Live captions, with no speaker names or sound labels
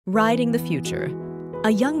Riding the future. A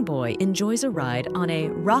young boy enjoys a ride on a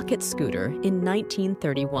rocket scooter in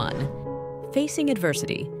 1931. Facing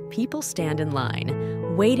adversity, people stand in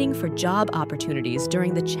line, waiting for job opportunities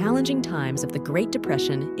during the challenging times of the Great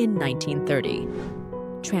Depression in 1930.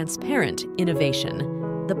 Transparent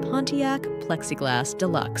innovation. The Pontiac Plexiglas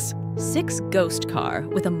Deluxe, 6 ghost car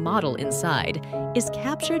with a model inside, is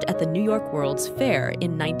captured at the New York World's Fair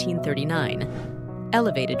in 1939.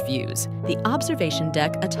 Elevated views. The observation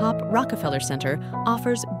deck atop Rockefeller Center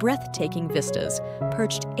offers breathtaking vistas,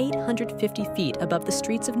 perched 850 feet above the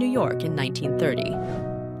streets of New York in 1930.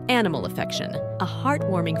 Animal affection. A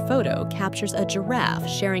heartwarming photo captures a giraffe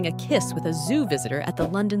sharing a kiss with a zoo visitor at the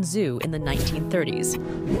London Zoo in the 1930s.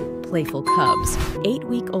 Playful cubs.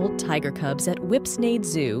 8-week-old tiger cubs at Whipsnade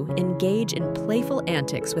Zoo engage in playful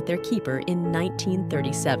antics with their keeper in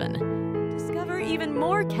 1937. Discover even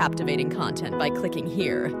more captivating content by clicking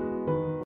here.